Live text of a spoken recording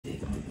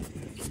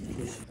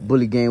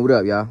Bully gang, what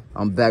up, y'all?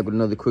 I'm back with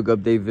another quick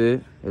update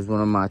vid. It's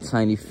one of my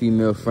tiny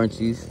female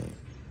Frenchies.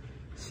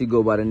 She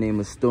go by the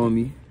name of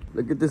Stormy.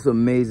 Look at this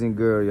amazing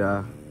girl,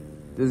 y'all.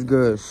 This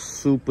girl is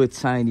super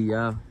tiny,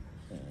 y'all.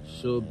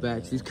 Short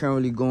back. She's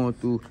currently going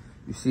through,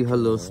 you see her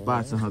little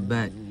spots on her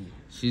back.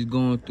 She's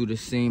going through the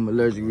same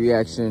allergic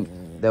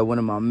reaction that one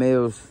of my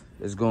males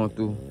is going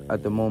through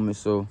at the moment.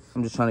 So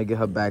I'm just trying to get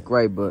her back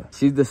right, but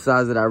she's the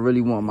size that I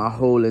really want my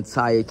whole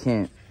entire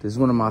camp. This is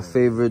one of my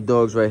favorite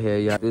dogs right here,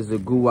 y'all. This is a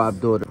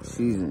Guwap daughter.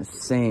 She's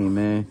insane,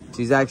 man.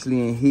 She's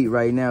actually in heat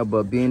right now,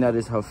 but being that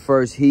it's her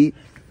first heat,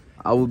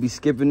 I will be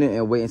skipping it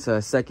and waiting until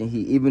her second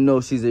heat, even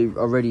though she's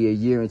already a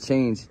year and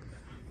change.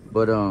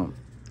 But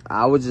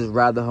I would just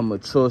rather her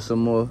mature some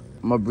more.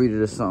 I'm gonna breed her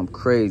to something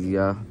crazy,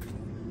 y'all.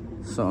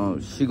 So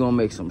she gonna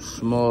make some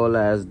small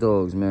ass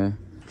dogs, man.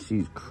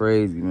 She's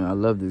crazy, man. I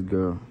love this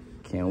girl.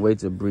 Can't wait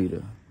to breed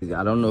her.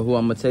 I don't know who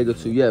I'm gonna take her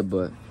to yet,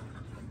 but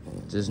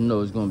just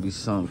know it's gonna be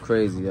something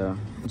crazy, y'all.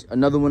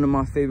 Another one of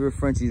my favorite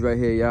Frenchies right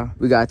here, y'all.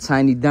 We got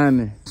Tiny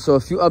Diamond. So a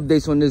few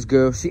updates on this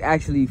girl. She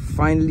actually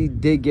finally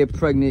did get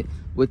pregnant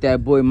with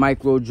that boy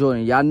Micro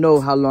Jordan. Y'all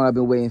know how long I've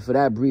been waiting for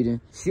that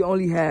breeding. She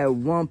only had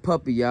one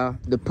puppy, y'all.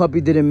 The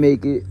puppy didn't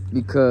make it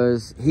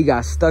because he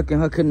got stuck in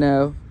her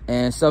canal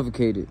and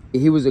suffocated.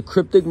 He was a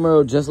cryptic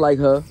merle just like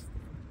her.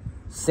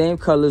 Same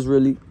colors,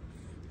 really.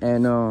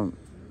 And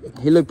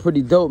he looked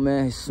pretty dope,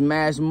 man. His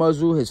smashed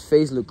muzzle, his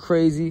face looked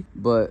crazy,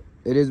 but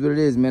it is what it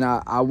is, man.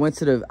 I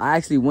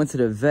actually went to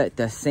the vet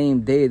that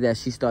same day that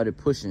she started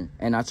pushing.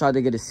 And I tried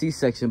to get a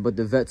C-section, but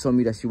the vet told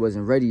me that she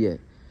wasn't ready yet.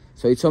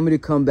 So he told me to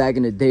come back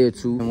in a day or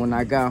two. And when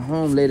I got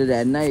home later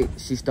that night,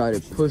 she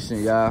started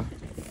pushing, y'all.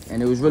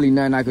 And it was really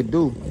nothing I could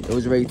do. It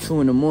was already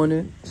 2 in the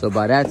morning. So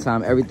by that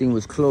time, everything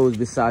was closed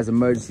besides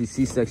emergency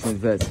C-section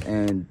vets.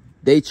 And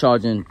they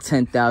charging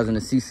 $10,000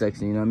 a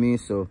C-section, you know what I mean?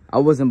 So I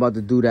wasn't about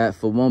to do that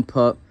for one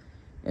pup.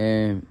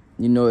 And,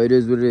 you know, it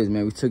is what it is,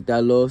 man. We took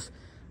that loss.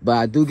 But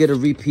I do get a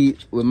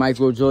repeat with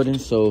Micro Jordan,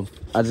 so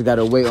I just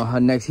gotta wait on her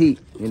next heat.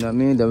 You know what I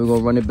mean? Then we're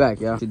gonna run it back,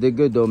 y'all. She did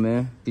good though,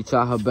 man. She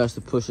tried her best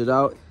to push it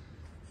out.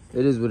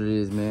 It is what it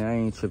is, man. I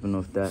ain't tripping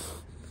off that.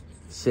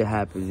 Shit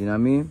happens, you know what I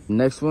mean?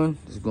 Next one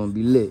is gonna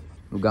be lit.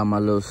 We got my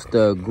little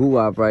stud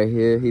Guwap right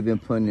here. He been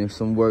putting in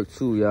some work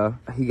too, y'all.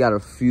 He got a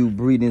few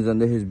breedings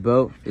under his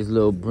belt. This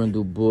little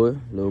brindle boy,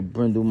 little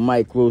brindle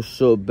micro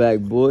short back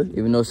boy.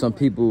 Even though some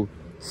people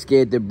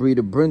scared to breed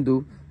a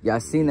brindle, y'all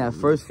seen that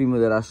first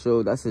female that I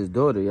showed? That's his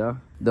daughter, y'all.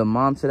 The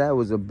mom to that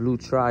was a blue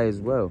tri as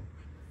well.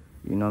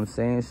 You know what I'm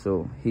saying?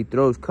 So he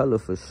throws color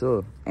for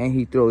sure. And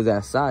he throws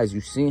that size. You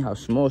seen how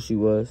small she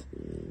was.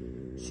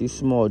 She's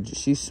small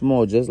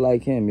just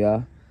like him,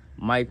 y'all.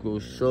 Micro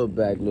short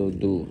back little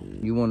dude.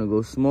 You want to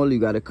go smaller, you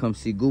got to come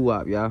see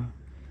Guwap, y'all.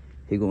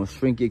 He going to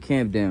shrink your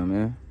camp down,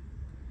 man.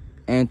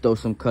 And throw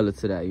some color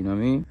to that, you know what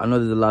I mean? I know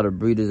there's a lot of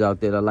breeders out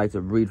there that like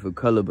to breed for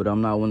color, but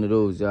I'm not one of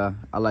those, y'all.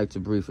 I like to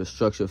breed for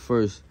structure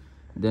first.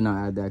 Then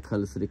I add that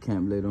color to the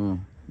camp later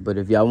on. But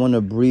if y'all want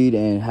to breed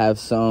and have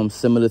some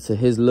similar to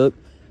his look,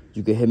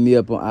 you can hit me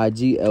up on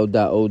IG,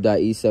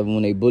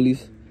 L.O.E718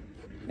 bullies.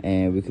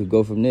 And we could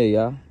go from there,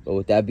 y'all. But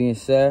with that being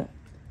said,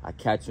 I'll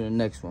catch you in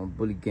the next one.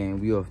 Bully gang,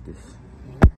 we off this.